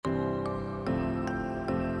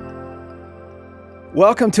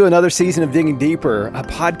Welcome to another season of Digging Deeper, a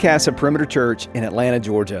podcast of Perimeter Church in Atlanta,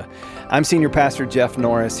 Georgia. I'm Senior Pastor Jeff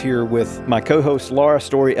Norris here with my co-host Laura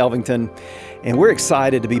Story Elvington, and we're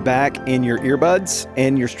excited to be back in your earbuds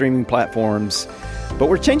and your streaming platforms. But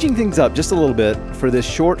we're changing things up just a little bit for this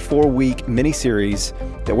short 4-week mini-series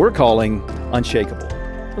that we're calling Unshakable.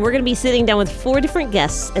 And we're going to be sitting down with 4 different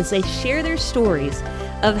guests as they share their stories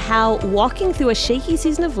of how walking through a shaky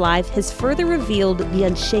season of life has further revealed the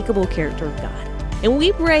unshakable character of God. And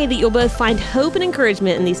we pray that you'll both find hope and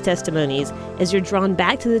encouragement in these testimonies as you're drawn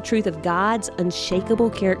back to the truth of God's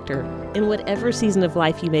unshakable character in whatever season of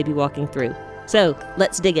life you may be walking through. So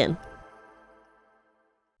let's dig in.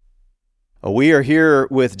 We are here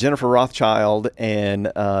with Jennifer Rothschild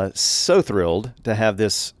and so thrilled to have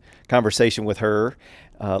this conversation with her.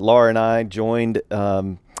 Laura and I joined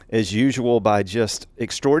as usual by just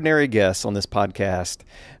extraordinary guests on this podcast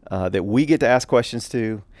that we get to ask questions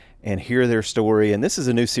to and hear their story. And this is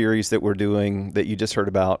a new series that we're doing that you just heard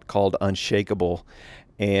about called Unshakable.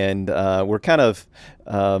 And we're kind of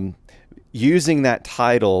using that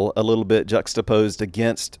title a little bit juxtaposed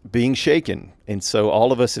against being shaken. And so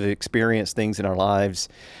all of us have experienced things in our lives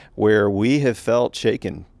where we have felt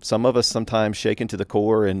shaken. Some of us sometimes shaken to the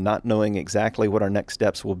core and not knowing exactly what our next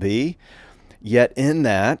steps will be. Yet in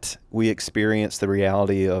that, we experience the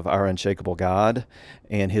reality of our unshakable God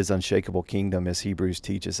and his unshakable kingdom as Hebrews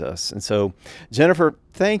teaches us. And so, Jennifer,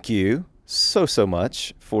 thank you so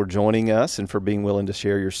much for joining us and for being willing to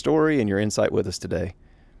share your story and your insight with us today.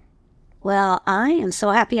 Well, I am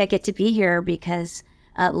so happy I get to be here because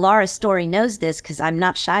Laura Story knows this because I'm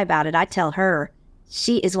not shy about it. I tell her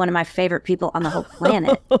she is one of my favorite people on the whole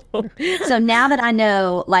planet. So now that I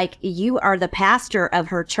know, like, you are the pastor of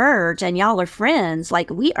her church and y'all are friends, like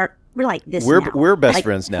we're like this now. We're best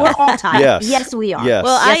friends now. We're all time. Yes, we are. Yes.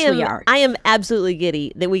 Well, yes, we are. I am absolutely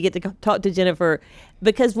giddy that we get to talk to Jennifer,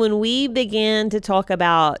 because when we began to talk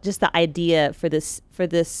about just the idea for this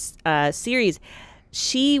series,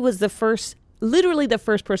 she was literally the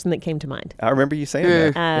first person that came to mind. I remember you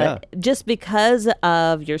saying that. Just because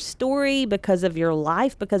of your story, because of your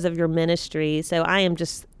life, because of your ministry. So I am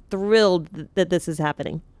just thrilled that this is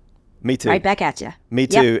happening. Me too. Right back at you. Me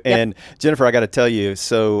too. Yep. And Jennifer, I got to tell you,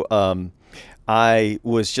 so I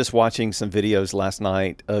was just watching some videos last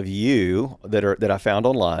night of you that I found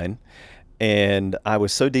online, and I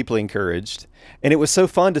was so deeply encouraged. And it was so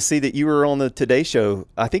fun to see that you were on the Today Show,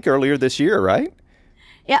 I think earlier this year, right?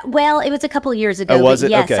 Yeah, well, it was a couple of years ago. Oh, was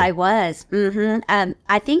it? Yes, okay. I was. Mm-hmm.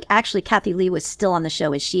 I think actually Kathy Lee was still on the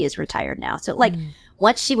show as she is retired now. So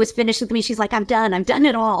once she was finished with me, she's like, I'm done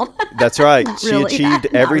it all. That's right. She really. achieved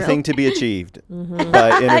everything to be achieved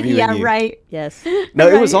by interviewing yeah, you. right. Yes. No,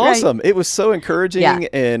 it was Right. awesome. It was so encouraging, Yeah.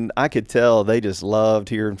 and I could tell they just loved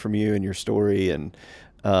hearing from you and your story, and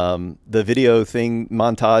the video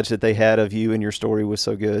montage that they had of you and your story was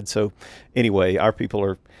so good. So anyway, our people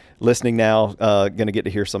are listening now, going to get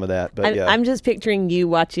to hear some of that. But I'm just picturing you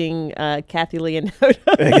watching Kathy Lee and Hoda.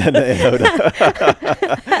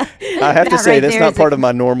 I have to say right that's there not is part of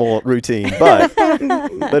my normal routine, but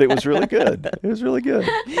it was really good. It was really good.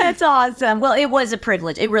 That's awesome. Well, it was a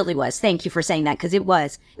privilege. It really was. Thank you for saying that, because it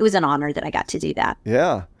was an honor that I got to do that.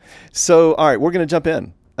 Yeah. So, all right, we're going to jump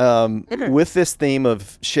in with this theme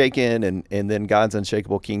of shaken and then God's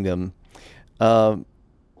unshakable kingdom. Tell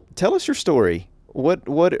us your story.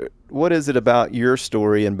 What is it about your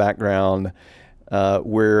story and background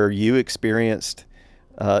where you experienced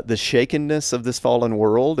the shakenness of this fallen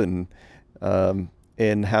world and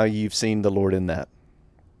how you've seen the Lord in that?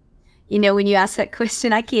 You know, when you ask that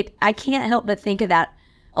question, I can't help but think of that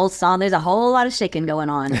old song. There's a whole lot of shaking going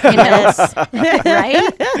on, you know,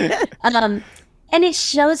 right? And it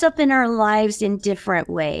shows up in our lives in different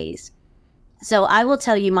ways. So I will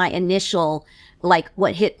tell you my initial,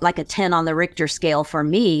 what hit like a 10 on the Richter scale for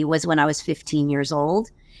me was when I was 15 years old.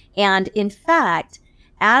 And in fact,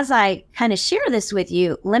 as I kind of share this with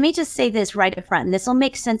you, let me just say this right up front, and this will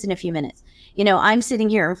make sense in a few minutes. You know, I'm sitting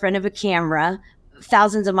here in front of a camera,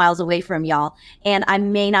 thousands of miles away from y'all, and I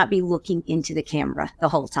may not be looking into the camera the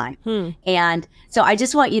whole time. And so I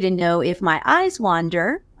just want you to know, if my eyes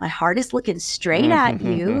wander, my heart is looking straight at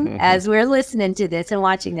you as we're listening to this and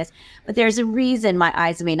watching this. But there's a reason my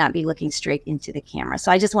eyes may not be looking straight into the camera.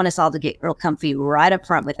 So I just want us all to get real comfy right up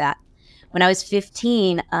front with that. When I was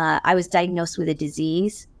 15, I was diagnosed with a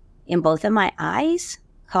disease in both of my eyes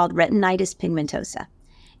called retinitis pigmentosa.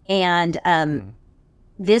 And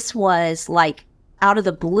this was like out of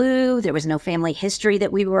the blue. There was no family history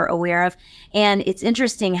that we were aware of. And it's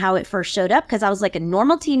interesting how it first showed up, because I was like a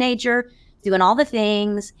normal teenager doing all the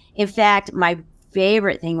things. In fact, my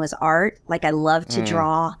favorite thing was art. Like, I loved to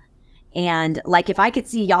draw. And like, if I could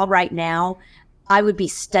see y'all right now, I would be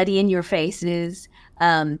studying your faces,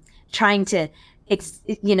 trying to,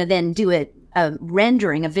 then do a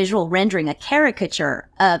rendering, a visual rendering, a caricature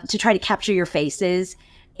to try to capture your faces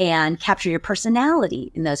and capture your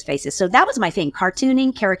personality in those faces. So that was my thing.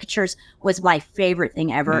 Cartooning, caricatures was my favorite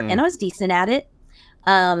thing ever. And I was decent at it,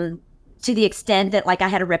 to the extent that like I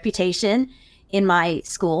had a reputation in my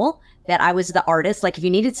school that I was the artist. Like if you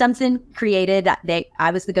needed something created,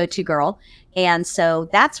 I was the go-to girl. And so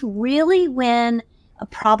that's really when a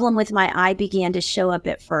problem with my eye began to show up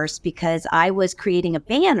at first, because I was creating a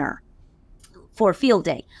banner for field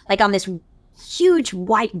day, like on this huge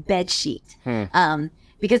white bed sheet.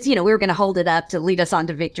 Because, we were going to hold it up to lead us on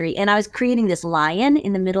to victory. And I was creating this lion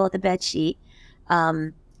in the middle of the bed sheet.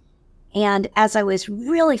 And as I was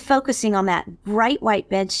really focusing on that bright white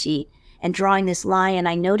bed sheet and drawing this lion,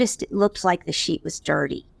 I noticed it looked like the sheet was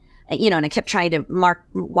dirty. And I kept trying to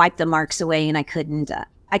wipe the marks away, and I couldn't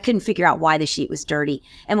figure out why the sheet was dirty.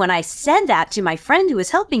 And when I said that to my friend who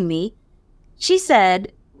was helping me, she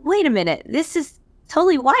said, "Wait a minute, this is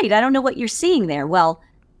totally white. I don't know what you're seeing there." Well,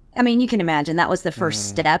 I mean, you can imagine that was the first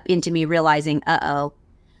step into me realizing,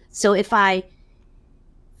 So if I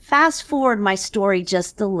fast forward my story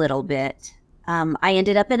just a little bit, I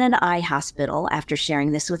ended up in an eye hospital after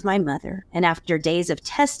sharing this with my mother. And after days of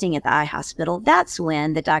testing at the eye hospital, that's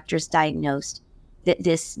when the doctors diagnosed that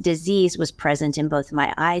this disease was present in both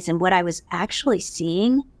my eyes. And what I was actually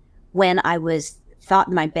seeing when I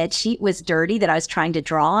thought my bed sheet was dirty that I was trying to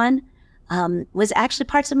draw on, was actually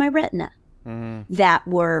parts of my retina that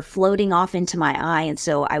were floating off into my eye. And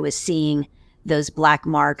so I was seeing those black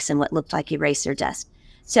marks and what looked like eraser dust.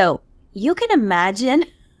 So you can imagine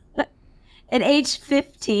at age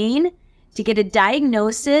 15 to get a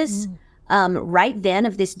diagnosis right then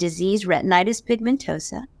of this disease, retinitis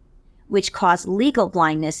pigmentosa, which caused legal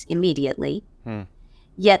blindness immediately.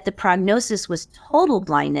 Yet the prognosis was total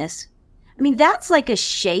blindness. I mean, that's like a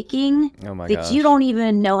shaking that you don't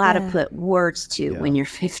even know how to put words to when you're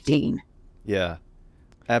 15. Yeah,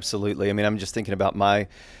 absolutely. I mean, I'm just thinking about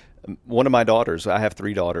one of my daughters. I have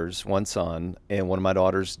 3 daughters, 1 son, and one of my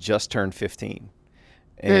daughters just turned 15.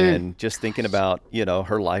 And just thinking about,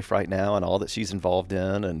 her life right now and all that she's involved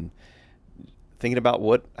in, and thinking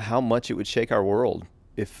about how much it would shake our world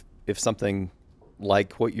if something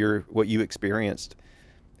like what you experienced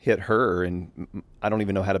hit her. And I don't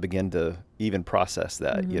even know how to begin to even process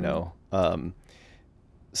that,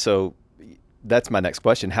 So that's my next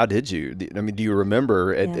question. How did you? I mean, do you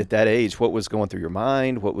remember at that age what was going through your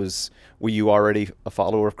mind? Were you already a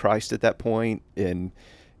follower of Christ at that point? And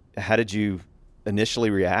how did you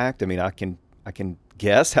initially react? I mean, I can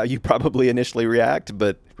guess how you probably initially reacted,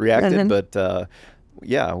 but what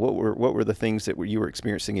were the things that you were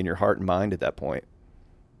experiencing in your heart and mind at that point?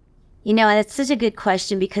 That's such a good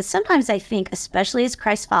question, because sometimes I think, especially as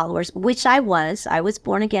Christ followers, which I was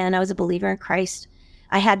born again. I was a believer in Christ.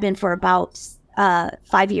 I had been for about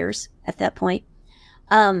 5 years at that point.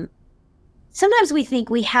 Sometimes we think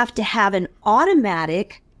we have to have an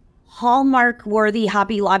automatic, Hallmark-worthy,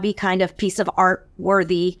 Hobby Lobby kind of piece of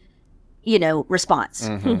art-worthy, response.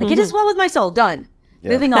 Like, it is well with my soul, done. Yeah.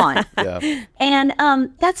 Moving on. And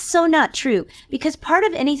that's so not true, because part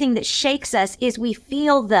of anything that shakes us is we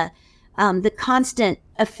feel the constant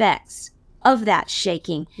effects of that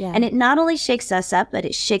shaking. Yeah. And it not only shakes us up, but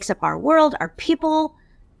it shakes up our world, our people,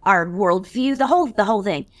 our worldview, the whole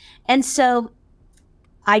thing. And so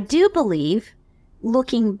I do believe,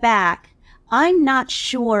 looking back, I'm not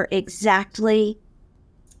sure exactly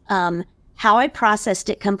how I processed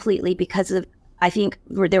it completely, because I think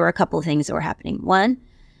there were a couple of things that were happening. One,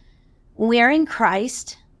 we're in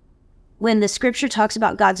Christ. When the scripture talks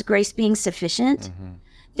about God's grace being sufficient,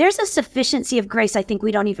 there's a sufficiency of grace I think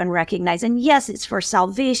we don't even recognize. And yes, it's for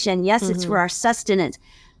salvation. Yes, it's for our sustenance.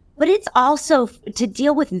 But it's also to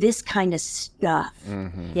deal with this kind of stuff.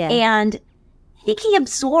 Yeah. And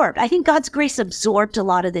I think God's grace absorbed a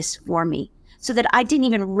lot of this for me, so that I didn't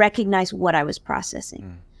even recognize what I was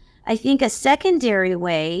processing. I think a secondary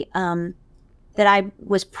way that I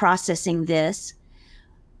was processing this,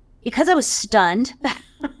 because I was stunned,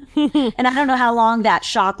 and I don't know how long that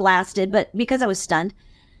shock lasted, but because I was stunned,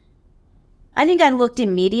 I think I looked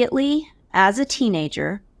immediately as a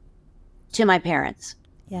teenager to my parents.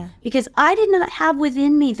 Yeah. Because I did not have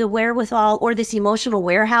within me the wherewithal or this emotional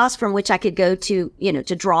warehouse from which I could go to,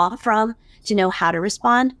 to draw from, to know how to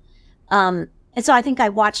respond. And so I think I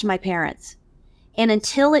watched my parents. And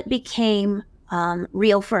until it became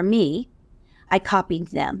real for me, I copied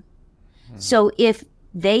them. So if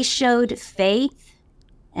they showed faith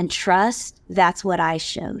and trust, that's what I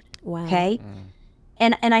showed. Wow. Okay?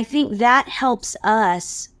 And I think that helps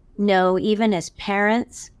us know, even as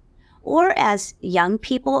parents or as young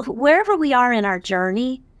people, wherever we are in our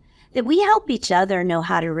journey, that we help each other know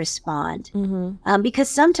how to respond. Because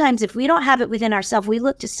sometimes if we don't have it within ourselves, we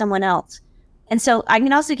look to someone else. And so I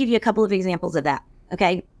can also give you a couple of examples of that.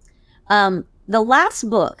 Okay. The last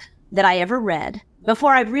book that I ever read,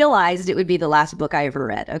 before I realized it would be the last book I ever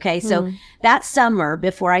read. Okay. So that summer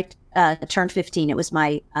before I turned 15, it was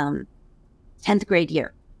my 10th grade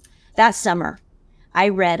year. That summer, I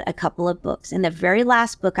read a couple of books. And the very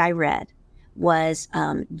last book I read was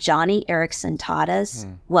Johnny Erickson Tada's,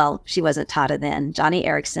 well, she wasn't Tada then, Johnny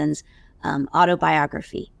Erickson's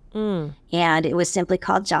autobiography. And it was simply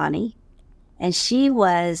called Johnny. And she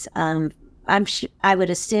was, I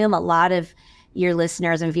would assume a lot of your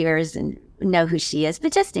listeners and viewers know who she is,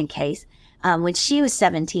 but just in case, when she was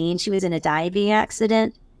 17, she was in a diving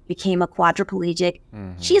accident, became a quadriplegic.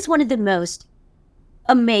 She is one of the most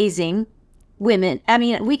amazing women. I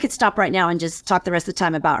mean, we could stop right now and just talk the rest of the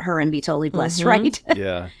time about her and be totally blessed, right?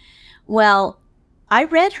 Yeah. Well, I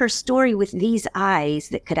read her story with these eyes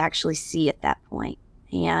that could actually see at that point,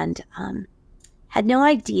 and had no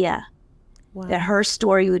idea that her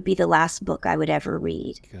story would be the last book I would ever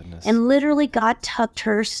read. Goodness. And literally God tucked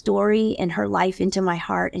her story and her life into my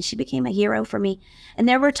heart, and she became a hero for me. And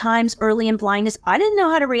there were times early in blindness, I didn't know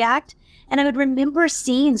how to react. And I would remember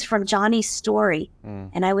scenes from Johnny's story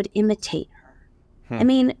and I would imitate her. I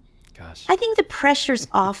mean, I think the pressure's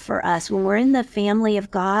off for us when we're in the family of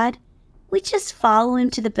God. We just follow him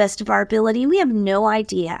to the best of our ability. We have no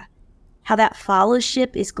idea how that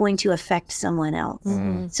fellowship is going to affect someone else.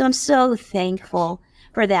 So I'm so thankful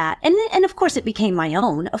for that. And of course it became my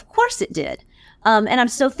own. Of course it did. And I'm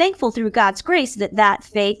so thankful through God's grace that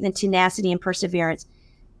faith and tenacity and perseverance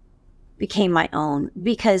became my own,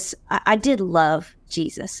 because I did love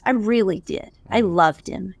Jesus. I really did. I loved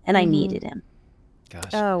him and I needed him.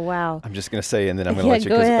 Gosh. Oh, wow. I'm just going to say, and then I'm going to Yeah, let you,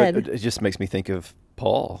 go ahead. because it just makes me think of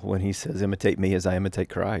Paul when he says, imitate me as I imitate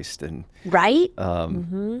Christ. And Right?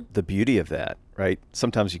 the beauty of that, right?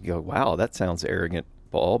 Sometimes you can go, wow, that sounds arrogant,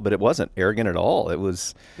 Paul, but it wasn't arrogant at all. It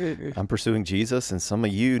was, I'm pursuing Jesus, and some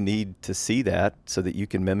of you need to see that so that you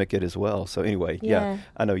can mimic it as well. So anyway, yeah,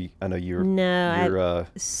 I know you're. No, you're, I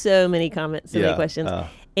so many comments, so many questions.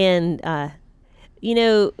 And,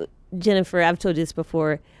 Jennifer, I've told you this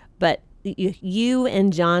before, but you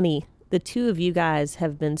and Johnny, the two of you guys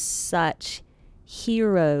have been such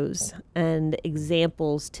heroes and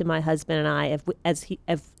examples to my husband and I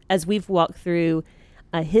as we've walked through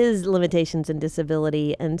his limitations and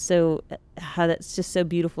disability. And so how that's just so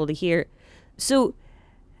beautiful to hear. So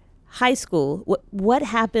high school, what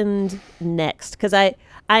happened next? Because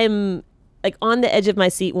I'm like on the edge of my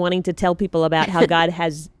seat wanting to tell people about how God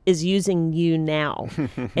is using you now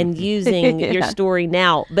and using your story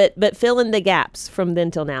now, but fill in the gaps from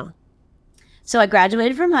then till now. So I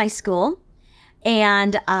graduated from high school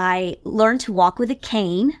and I learned to walk with a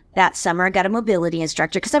cane that summer. I got a mobility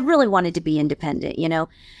instructor because I really wanted to be independent,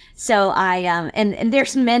 So I, and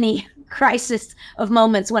there's many crisis of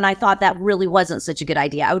moments when I thought that really wasn't such a good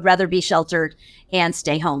idea. I would rather be sheltered and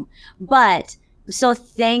stay home. But I'm so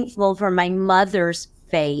thankful for my mother's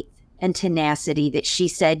faith and tenacity that she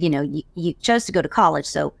said, you chose to go to college,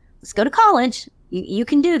 so let's go to college. You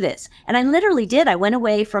can do this. And I literally did. I went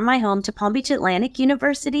away from my home to Palm Beach Atlantic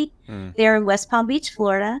University there in West Palm Beach,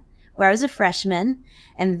 Florida, where I was a freshman.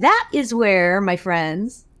 And that is where, my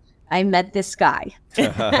friends, I met this guy.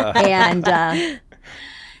 And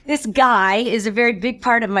this guy is a very big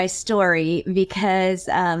part of my story because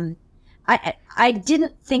I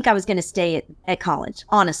didn't think I was going to stay at college,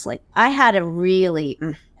 honestly. I had a really,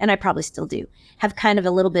 and I probably still do, have kind of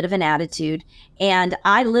a little bit of an attitude. And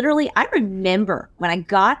I remember when I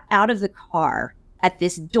got out of the car at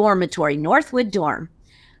this dormitory, Northwood dorm,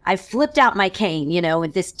 I flipped out my cane,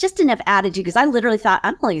 with this just enough attitude, because I literally thought,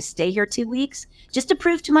 I'm only going to stay here 2 weeks just to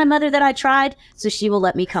prove to my mother that I tried so she will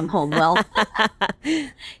let me come home. Well,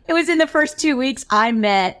 it was in the first 2 weeks I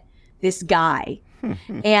met this guy.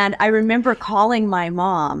 And I remember calling my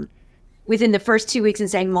mom within the first 2 weeks and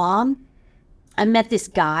saying, Mom, I met this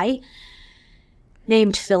guy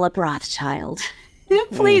named Philip Rothschild.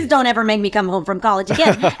 Please don't ever make me come home from college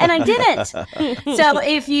again. And I didn't. So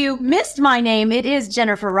if you missed my name, it is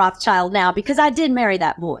Jennifer Rothschild now, because I did marry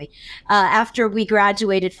that boy after we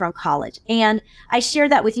graduated from college. And I share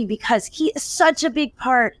that with you because he is such a big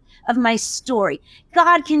part of my story.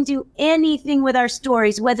 God can do anything with our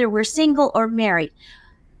stories, whether we're single or married.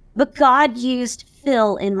 But God used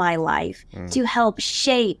Phil in my life to help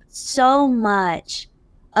shape so much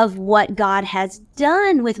of what God has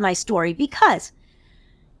done with my story, because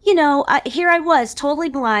here I was totally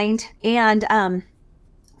blind and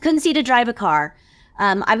couldn't see to drive a car.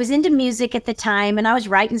 I was into music at the time, and I was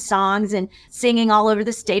writing songs and singing all over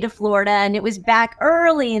the state of Florida. And it was back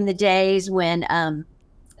early in the days when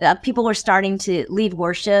people were starting to lead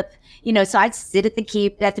worship. So I'd sit at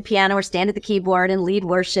the piano or stand at the keyboard and lead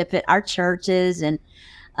worship at our churches. And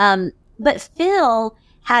but Phil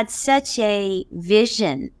had such a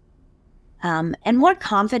vision and more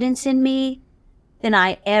confidence in me than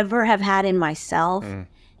I ever have had in myself.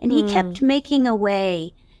 And he kept making a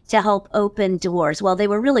way to help open doors. Well, they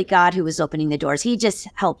were really God who was opening the doors. He just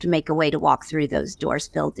helped make a way to walk through those doors,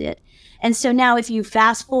 Phil did. And so now if you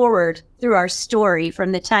fast forward through our story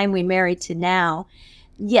from the time we married to now,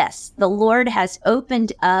 yes, the Lord has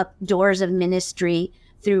opened up doors of ministry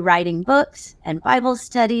through writing books and Bible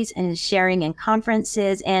studies and sharing in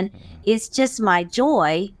conferences. And it's just my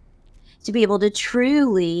joy to be able to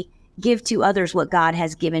truly give to others what God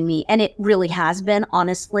has given me. And it really has been,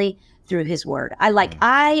 honestly, through his word.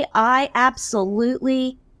 I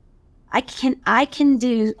absolutely, I can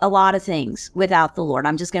do a lot of things without the Lord.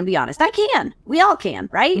 I'm just going to be honest. I can. We all can,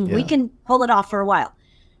 right? Yeah. We can pull it off for a while.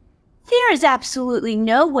 There is absolutely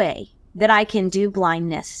no way that I can do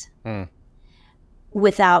blindness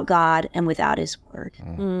without God and without his word.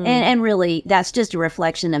 And really, that's just a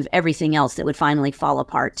reflection of everything else that would finally fall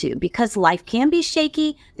apart too, because life can be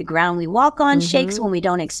shaky. The ground we walk on shakes when we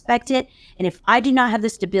don't expect it. And if I do not have the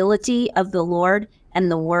stability of the Lord and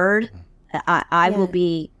the word, I will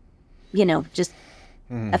be, just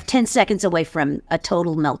 10 seconds away from a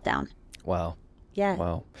total meltdown. Wow. Yeah.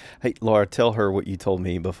 Wow. Hey, Laura, tell her what you told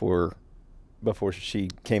me before she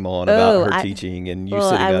came on about her teaching and you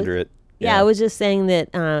sitting under it. Yeah, I was just saying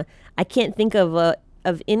that I can't think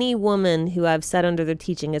of any woman who I've sat under their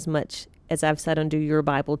teaching as much as I've sat under your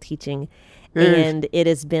Bible teaching. And it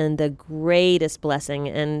has been the greatest blessing.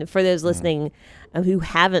 And for those listening who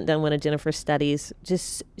haven't done one of Jennifer's studies,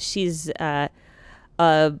 she's a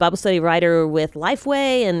Bible study writer with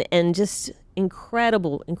Lifeway and just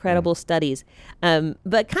incredible studies.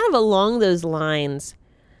 But kind of along those lines,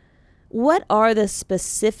 what are the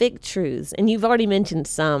specific truths? And you've already mentioned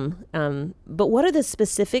some, but what are the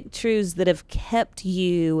specific truths that have kept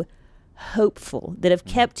you hopeful, that have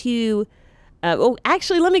kept you...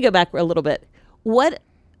 actually, let me go back a little bit.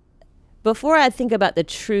 Before I think about the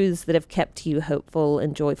truths that have kept you hopeful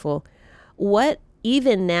and joyful,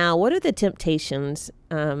 even now, what are the temptations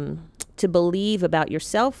to believe about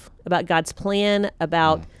yourself, about God's plan,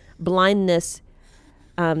 about blindness,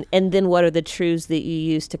 and then what are the truths that you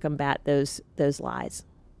use to combat those lies?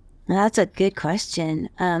 That's a good question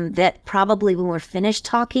that probably when we're finished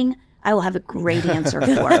talking, I will have a great answer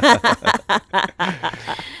for.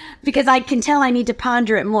 Because I can tell I need to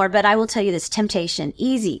ponder it more, but I will tell you this: temptation,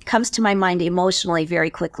 easy, comes to my mind emotionally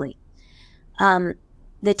very quickly.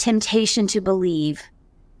 The temptation to believe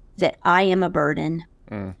that I am a burden,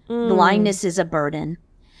 blindness is a burden,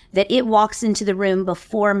 that it walks into the room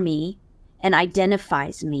before me and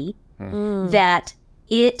identifies me, that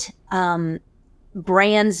it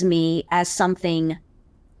brands me as something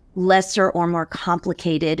lesser or more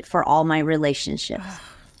complicated for all my relationships.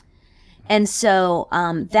 And so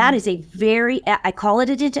that is I call it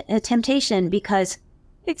a temptation because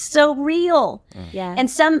it's so real. Yeah. And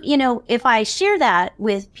some, if I share that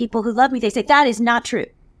with people who love me, they say, that is not true.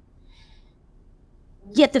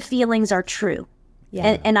 Yet the feelings are true.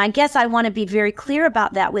 Yeah. And I guess I want to be very clear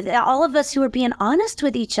about that with all of us who are being honest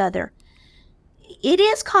with each other. It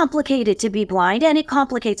is complicated to be blind, and it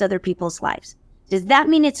complicates other people's lives. Does that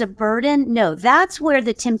mean it's a burden? No, that's where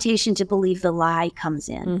the temptation to believe the lie comes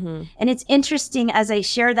in. And it's interesting as I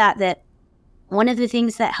share that one of the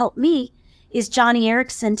things that helped me is Johnny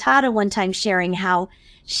Erickson Tata one time sharing how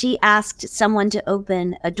she asked someone to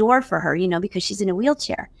open a door for her, because she's in a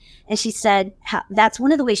wheelchair. And she said that's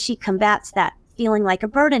one of the ways she combats that feeling like a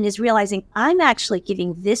burden is realizing I'm actually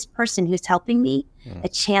giving this person who's helping me a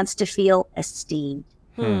chance to feel esteemed.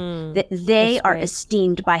 That they are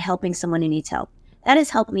esteemed by helping someone who needs help. That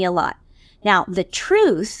has helped me a lot. Now, the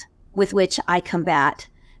truth with which I combat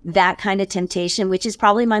that kind of temptation, which is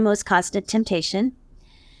probably my most constant temptation,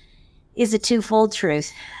 is a twofold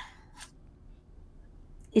truth.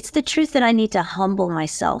 It's the truth that I need to humble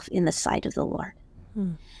myself in the sight of the Lord.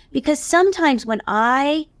 Because sometimes when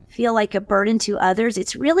I feel like a burden to others,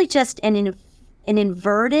 it's really just an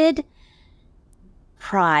inverted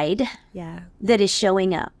pride that is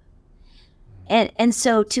showing up. And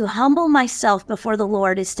so to humble myself before the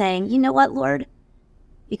Lord is saying, you know what, Lord?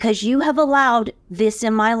 Because you have allowed this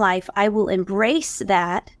in my life, I will embrace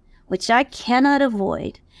that which I cannot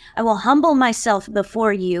avoid. I will humble myself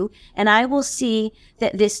before you, and I will see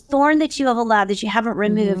that this thorn that you have allowed, that you haven't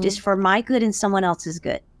removed, is for my good and someone else's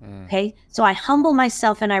good. Okay? So I humble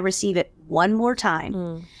myself and I receive it one more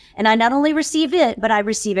time. And I not only receive it, but I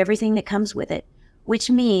receive everything that comes with it, which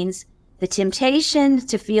means the temptation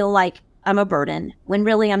to feel like I'm a burden when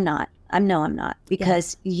really I'm not. I'm not,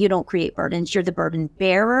 because you don't create burdens. You're the burden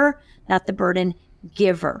bearer, not the burden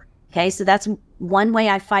giver. Okay? So that's one way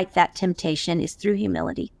I fight that temptation, is through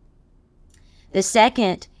humility. The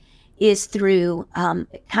second is through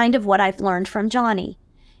kind of what I've learned from Johnny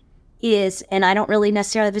is, and I don't really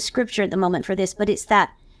necessarily have a scripture at the moment for this, but it's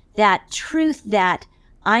that truth that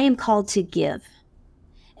I am called to give.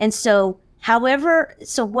 And so whatever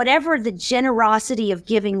the generosity of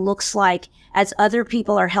giving looks like as other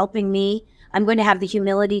people are helping me, I'm going to have the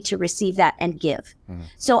humility to receive that and give.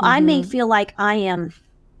 So I may feel like I am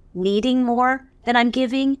needing more than I'm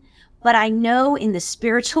giving, but I know in the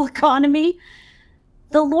spiritual economy,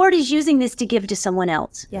 the Lord is using this to give to someone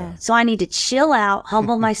else. Yeah. So I need to chill out,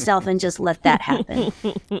 humble myself, and just let that happen.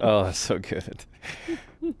 Oh, that's so good.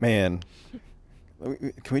 Man,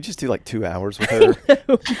 can we just do like 2 hours with her?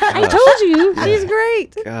 I told you, she's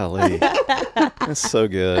great. Golly. That's so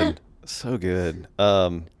good. So good.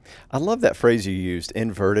 I love that phrase you used,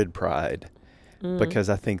 inverted pride, because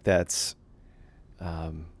I think that's,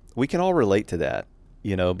 we can all relate to that.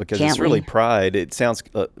 Because Can't it's really we? pride. It sounds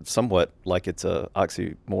somewhat like it's a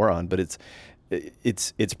oxymoron, but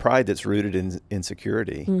it's pride that's rooted in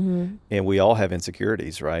insecurity, and we all have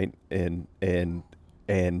insecurities, right?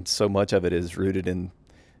 And so much of it is rooted in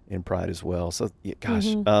pride as well. So,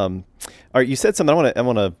 gosh, all right. You said something. I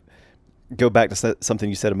want to go back to something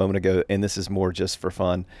you said a moment ago, and this is more just for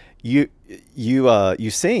fun. You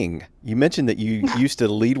sing. You mentioned that you used to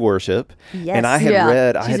lead worship, Yes. and I had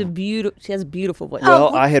read. She has a beautiful voice.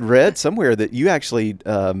 Well, I had read somewhere that you actually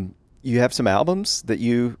you have some albums that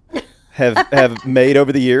you have made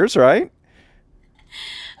over the years, right?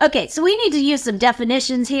 Okay, so we need to use some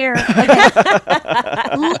definitions here. Okay.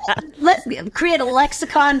 Let's create a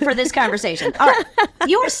lexicon for this conversation. All right.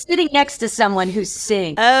 You are sitting next to someone who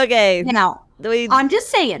sings. Okay. Now, I'm just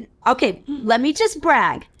saying, okay, let me just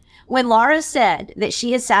brag. When Laura said that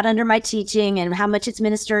she has sat under my teaching and how much it's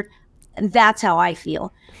ministered, that's how I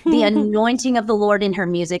feel. The anointing of the Lord in her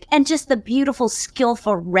music and just the beautiful,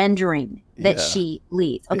 skillful rendering that she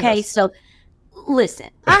leads. Okay, Yes. so listen,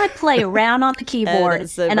 I play around on the keyboard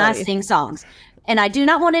that's so and I funny. sing songs. And I do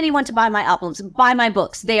not want anyone to buy my albums. Buy my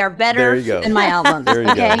books. They are There better you go. than my albums. There you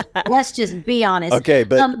Okay, go. let's just be honest. Okay,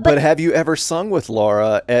 but have you ever sung with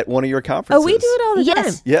Laura at one of your conferences? Oh, we do it all the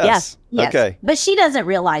Yes. time. Yes. Yes, Okay. but she doesn't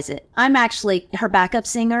realize it. I'm actually her backup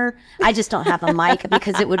singer. I just don't have a mic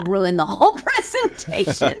because it would ruin the whole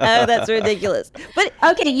presentation. Oh, that's ridiculous. But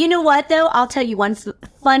Okay, you know what though? I'll tell you one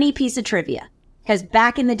funny piece of trivia. Because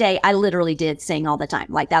back in the day, I literally did sing all the time.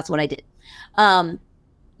 Like that's what I did.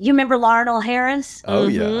 You remember Laurel Harris? Oh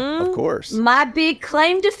yeah, of course. My big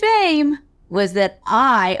claim to fame was that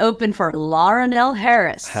I opened for Laurel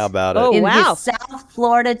Harris. How about it? Oh, in wow. his South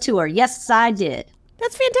Florida tour. Yes, I did.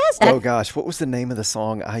 that's fantastic. Oh gosh, what was the name of the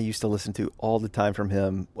song I used to listen to all the time from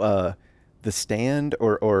him? The Stand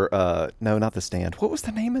or no, not The Stand. What was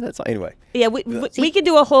the name of that song? Anyway. Yeah, we could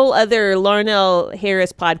do a whole other Larnell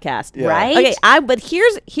Harris podcast. Yeah. Right? Okay, but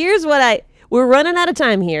here's what we're running out of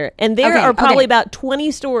time here, and there Okay, are probably okay. about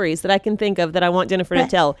 20 stories that I can think of that I want Jennifer to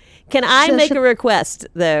tell. Can I make a request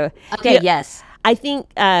though? Okay, yes. I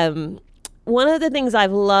think one of the things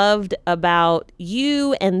I've loved about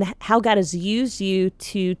you and how God has used you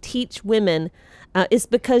to teach women is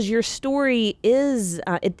because your story is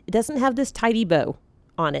it doesn't have this tidy bow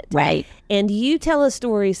on it. Right. And you tell a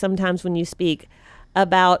story sometimes when you speak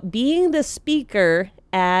about being the speaker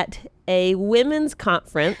at a women's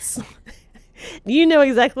conference. You know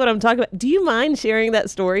exactly what I'm talking about. Do you mind sharing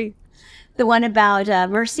that story? The one about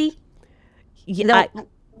mercy? Yeah, The-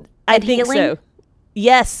 I and think healing? so.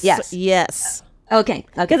 Yes. Yes. Yes. Okay.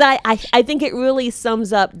 Okay. Because I think it really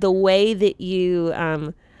sums up the way that you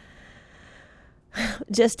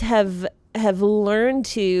just have learned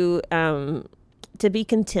to be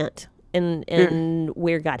content in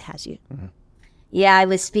where God has you. Yeah, I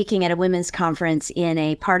was speaking at a women's conference in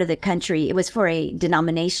a part of the country. It was for a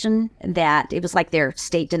denomination that it was like their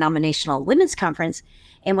state denominational women's conference.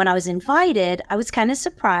 And when I was invited, I was kind of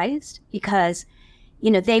surprised because,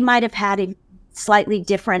 they might have had a slightly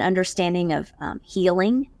different understanding of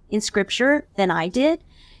healing in scripture than I did.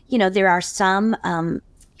 There are some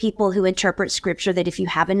people who interpret scripture that if you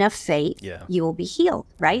have enough faith, Yeah. you will be healed,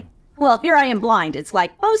 right? Well, here I am blind. It's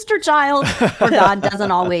like poster child for God doesn't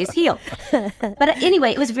always heal. But anyway,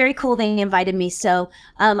 it was very cool. They invited me. So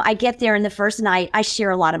I get there, and the first night I share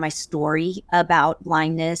a lot of my story about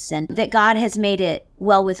blindness and that God has made it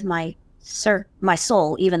well with my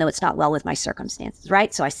soul, even though it's not well with my circumstances,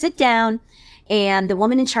 right? So I sit down, and the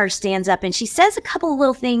woman in charge stands up, and she says a couple of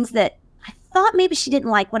little things that I thought maybe she didn't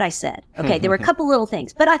like what I said. Okay, there were a couple little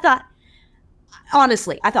things, but I thought,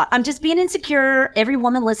 honestly, I'm just being insecure. Every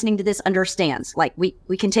woman listening to this understands. Like, we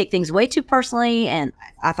can take things way too personally. And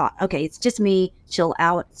I thought, okay, it's just me, chill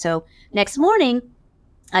out. So next morning,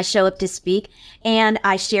 I show up to speak, and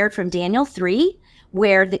I shared from Daniel 3,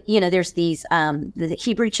 where, there's these, the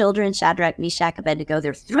Hebrew children, Shadrach, Meshach, Abednego,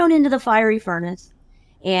 they're thrown into the fiery furnace,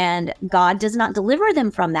 and God does not deliver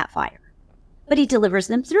them from that fire, but he delivers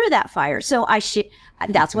them through that fire. So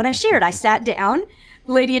that's what I shared. I sat down.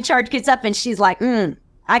 Lady in charge gets up, and she's like,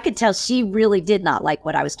 I could tell she really did not like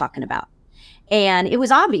what I was talking about. And it was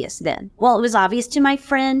obvious then. Well, it was obvious to my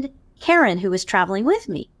friend Karen, who was traveling with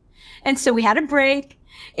me. And so we had a break.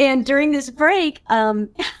 And during this break, I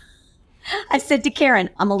said to Karen,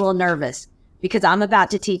 I'm a little nervous because I'm about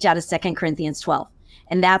to teach out of 2 Corinthians 12.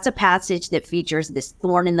 And that's a passage that features this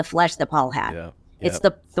thorn in the flesh that Paul had. Yeah. It's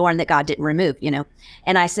the thorn that God didn't remove,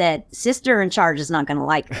 And I said, sister in charge is not going to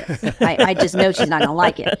like this. I just know she's not going to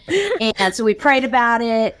like it. And so we prayed about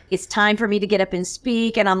it. It's time for me to get up and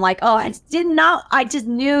speak. And I'm like, I just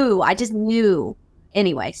knew.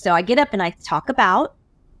 Anyway, so I get up and I talk about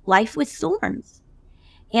life with thorns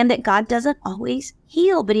and that God doesn't always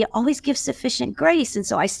heal, but he always gives sufficient grace. And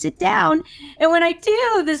so I sit down, and when I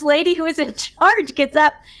do, this lady who is in charge gets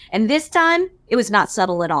up, and this time it was not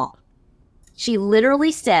subtle at all. She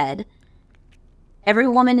literally said, every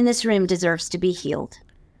woman in this room deserves to be healed.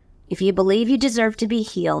 If you believe you deserve to be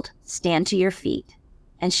healed, stand to your feet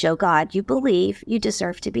and show God you believe you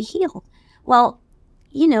deserve to be healed. Well,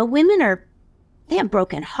 women they have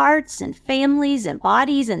broken hearts and families and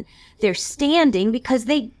bodies, and they're standing because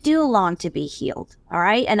they do long to be healed. All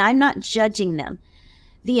right. And I'm not judging them.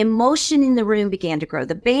 The emotion in the room began to grow.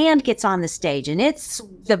 The band gets on the stage, and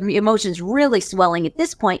the emotion's really swelling at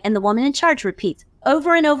this point, and the woman in charge repeats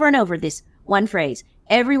over and over and over this one phrase: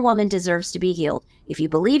 every woman deserves to be healed. If you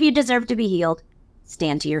believe you deserve to be healed,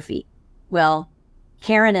 stand to your feet. Well,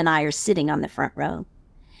 Karen and I are sitting on the front row,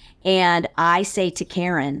 and I say to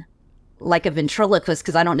Karen, like a ventriloquist,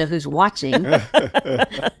 because I don't know who's watching,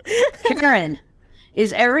 Karen,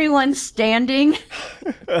 is everyone standing?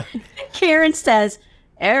 Karen says,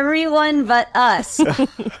 everyone but us.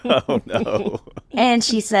 Oh, no. And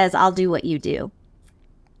she says, I'll do what you do.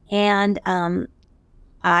 And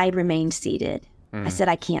I remained seated. I said,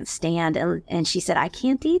 I can't stand. And she said, I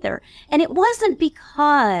can't either. And it wasn't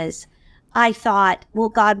because I thought, well,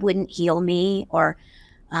 God wouldn't heal me, or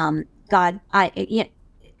I'm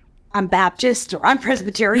Baptist, or I'm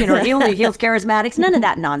Presbyterian, or he only heals charismatics. None of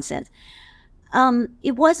that nonsense.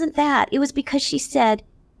 It wasn't that. It was because she said,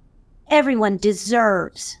 everyone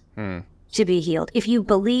deserves to be healed. If you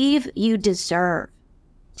believe you deserve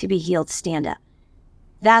to be healed, stand up.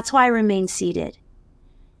 That's why I remain seated,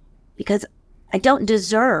 because I don't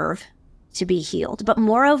deserve to be healed. But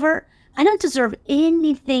moreover, I don't deserve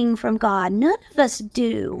anything from God. None of us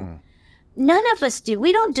do. None of us do.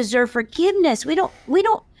 We don't deserve forgiveness. We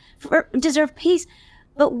don't deserve peace.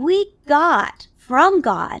 But we got from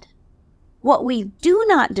God what we do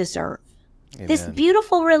not deserve. Amen. This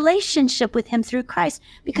beautiful relationship with him through Christ,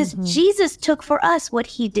 because Jesus took for us what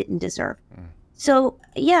he didn't deserve. So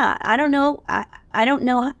yeah, I don't know. I don't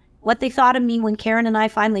know what they thought of me when Karen and I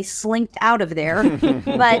finally slinked out of there.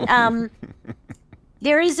 But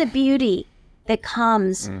there is a beauty that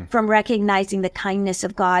comes from recognizing the kindness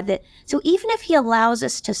of God. So even if he allows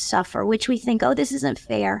us to suffer, which we think, oh, this isn't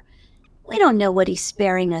fair, we don't know what he's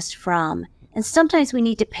sparing us from. And sometimes we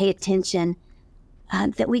need to pay attention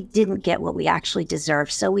that we didn't get what we actually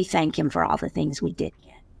deserved. So we thank him for all the things we did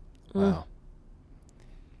get. Wow.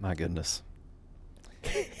 My goodness.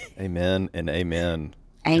 Amen and amen.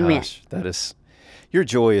 Amen. Gosh, your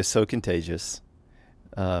joy is so contagious.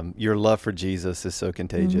 Your love for Jesus is so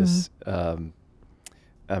contagious.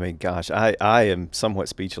 I mean, gosh, I am somewhat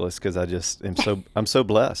speechless because I'm so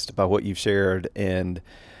blessed by what you've shared. And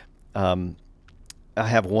I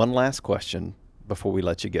have one last question before we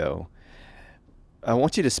let you go. I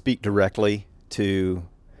want you to speak directly to,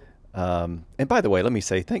 and by the way, let me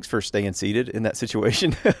say thanks for staying seated in that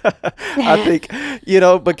situation. I think,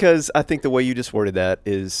 because I think the way you just worded that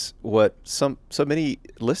is what so many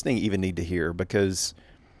listening even need to hear, because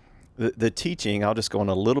the teaching, I'll just go on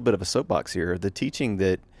a little bit of a soapbox here, the teaching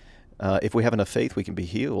that if we have enough faith, we can be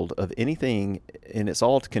healed of anything, and it's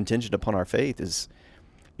all contingent upon our faith, is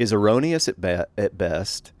erroneous at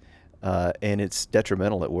best, and it's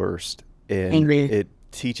detrimental at worst. And Amen. it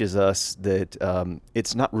teaches us that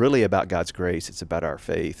it's not really about God's grace; it's about our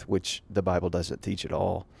faith, which the Bible doesn't teach at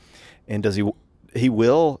all. And He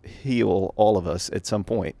will heal all of us at some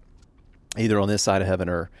point, either on this side of heaven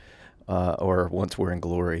or once we're in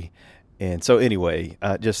glory. And so, anyway,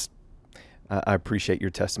 I appreciate your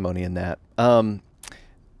testimony in that.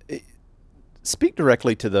 Speak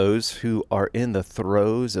directly to those who are in the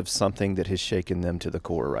throes of something that has shaken them to the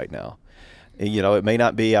core right now. You know, it may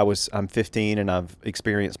not be I'm 15 and I've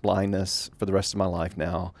experienced blindness for the rest of my life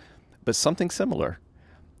now, but something similar,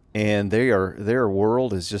 and their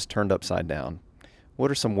world is just turned upside down.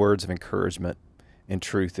 What are some words of encouragement and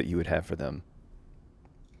truth that you would have for them?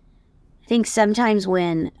 I think sometimes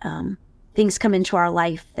when things come into our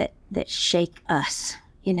life that shake us,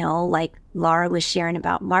 like Laura was sharing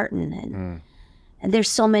about Martin, and there's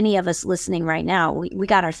so many of us listening right now. We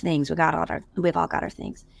got our things. We've all got our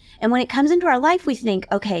things. And when it comes into our life, we think,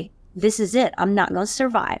 okay, this is it. I'm not going to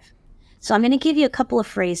survive. So I'm going to give you a couple of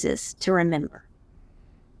phrases to remember.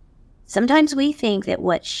 Sometimes we think that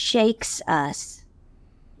what shakes us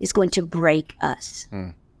is going to break us.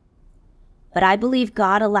 But I believe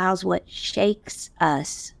God allows what shakes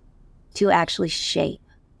us to actually shape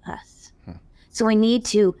us. So we need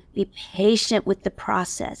to be patient with the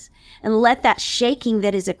process and let that shaking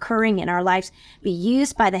that is occurring in our lives be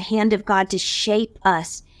used by the hand of God to shape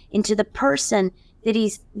us into the person that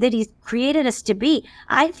He's created us to be.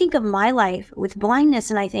 I think of my life with blindness,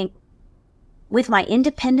 and I think with my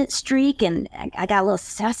independent streak, and I got a little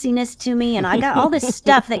sassiness to me, and I got all this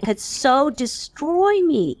stuff that could so destroy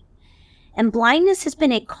me. And blindness has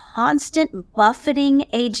been a constant buffeting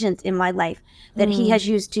agent in my life that He has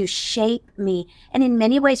used to shape me and in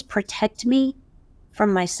many ways protect me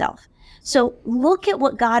from myself. So look at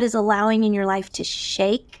what God is allowing in your life to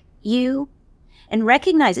shake you, and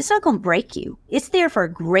recognize it's not going to break you. It's there for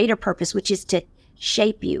a greater purpose, which is to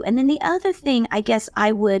shape you. And then the other thing I guess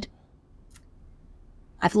I've learned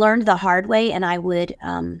the hard way, and I would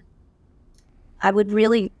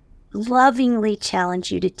really lovingly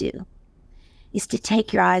challenge you to do, is to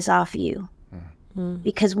take your eyes off you.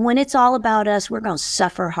 Because when it's all about us, we're going to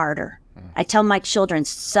suffer harder. I tell my children,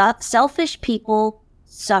 selfish people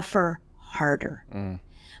suffer harder.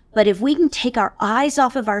 But if we can take our eyes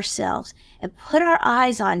off of ourselves and put our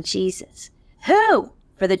eyes on Jesus, who,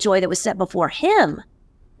 for the joy that was set before Him,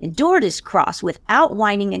 endured His cross without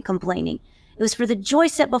whining and complaining. It was for the joy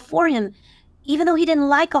set before Him, even though He didn't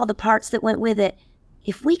like all the parts that went with it.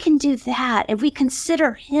 If we can do that, if we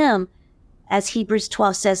consider Him, as Hebrews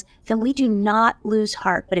 12 says, then we do not lose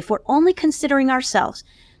heart. But if we're only considering ourselves,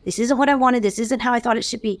 this isn't what I wanted, this isn't how I thought it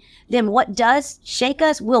should be, then what does shake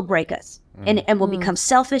us will break us, and we'll become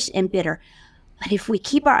selfish and bitter. But if we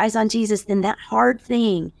keep our eyes on Jesus, then that hard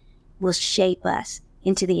thing will shape us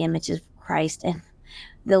into the image of Christ. And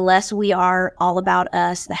the less we are all about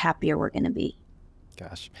us, the happier we're going to be.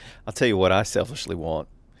 Gosh, I'll tell you what I selfishly want.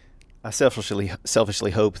 I selfishly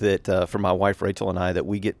hope that for my wife Rachel and I, that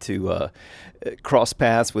we get to cross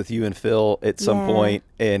paths with you and Phil at some point,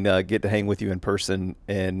 and get to hang with you in person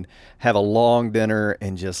and have a long dinner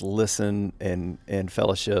and just listen and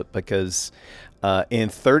fellowship, because in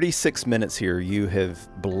 36 minutes here you have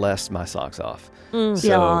blessed my socks off.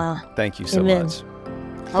 So thank you so much.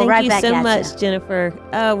 Thank you so much, Jennifer.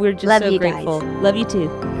 We're just so grateful. Guys. Love you too.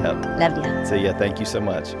 Yep. Love you. So thank you so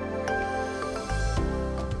much.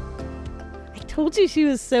 Told you she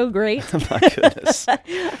was so great. My goodness.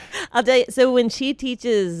 I'll tell you, so when she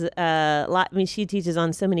teaches she teaches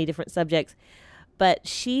on so many different subjects, but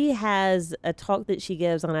she has a talk that she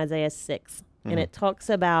gives on Isaiah 6, and it talks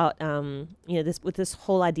about this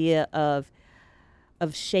whole idea of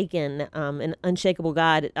shaken, an unshakable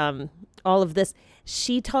God, all of this.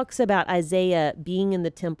 She talks about Isaiah being in the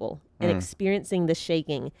temple and experiencing the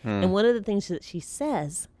shaking. And one of the things that she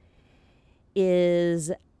says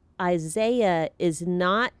is Isaiah is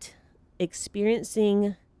not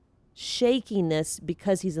experiencing shakiness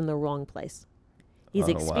because he's in the wrong place. He's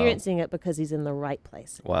experiencing it because he's in the right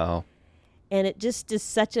place. Wow. And it just is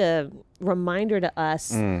such a reminder to us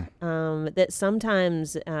that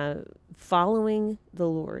sometimes following the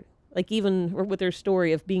Lord, like even with her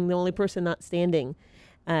story of being the only person not standing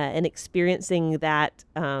and experiencing that,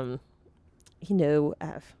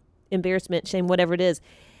 embarrassment, shame, whatever it is,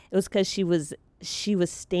 it was because she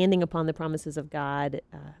was standing upon the promises of God.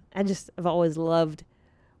 I've always loved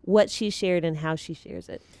what she shared and how she shares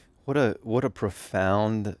it. What a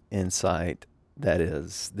profound insight that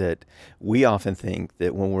is, that we often think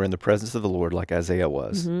that when we're in the presence of the Lord, like Isaiah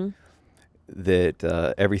was,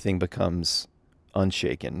 that everything becomes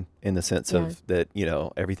unshaken in the sense of that,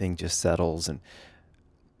 everything just settles.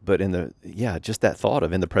 But just that thought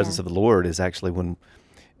of in the presence of the Lord is actually when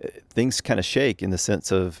things kind of shake, in the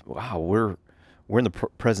sense of, wow, we're in the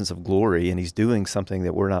presence of glory, and he's doing something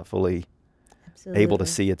that we're not fully able to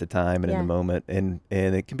see at the time and in the moment. And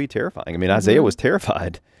it can be terrifying. I mean, Isaiah was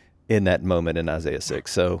terrified in that moment in Isaiah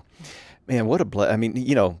 6. So, man, what I mean,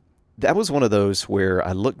 that was one of those where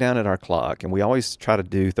I looked down at our clock, and we always try to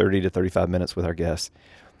do 30 to 35 minutes with our guests.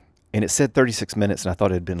 And it said 36 minutes, and I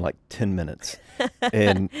thought it had been like 10 minutes.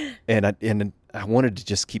 and I wanted to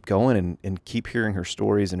just keep going and keep hearing her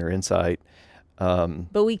stories and her insight.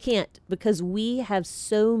 But we can't, because we have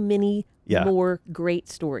so many more great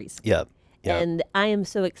stories. Yeah. And I am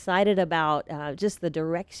so excited about just the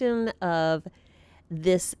direction of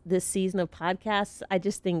this season of podcasts. I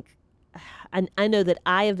just think, I know that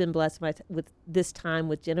I have been blessed with this time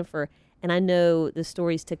with Jennifer, and I know the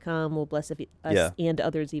stories to come will bless us and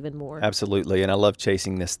others even more. Absolutely. And I love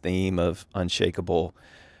chasing this theme of unshakable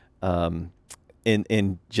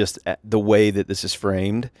in just the way that this is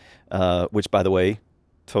framed, which, by the way,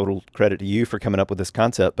 total credit to you for coming up with this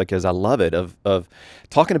concept, because I love it, of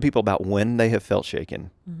talking to people about when they have felt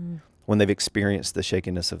shaken, when they've experienced the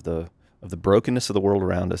shakenness of the brokenness of the world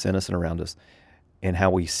around us, in us and around us, and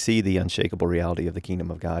how we see the unshakable reality of the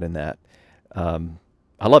kingdom of God in that.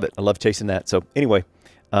 I love it. I love chasing that. So anyway,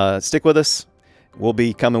 stick with us. We'll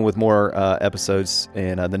be coming with more episodes,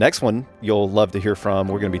 and the next one you'll love to hear from.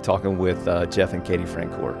 We're going to be talking with Jeff and Katie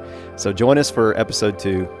Francoeur. So join us for episode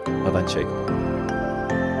 2 of Unshakable.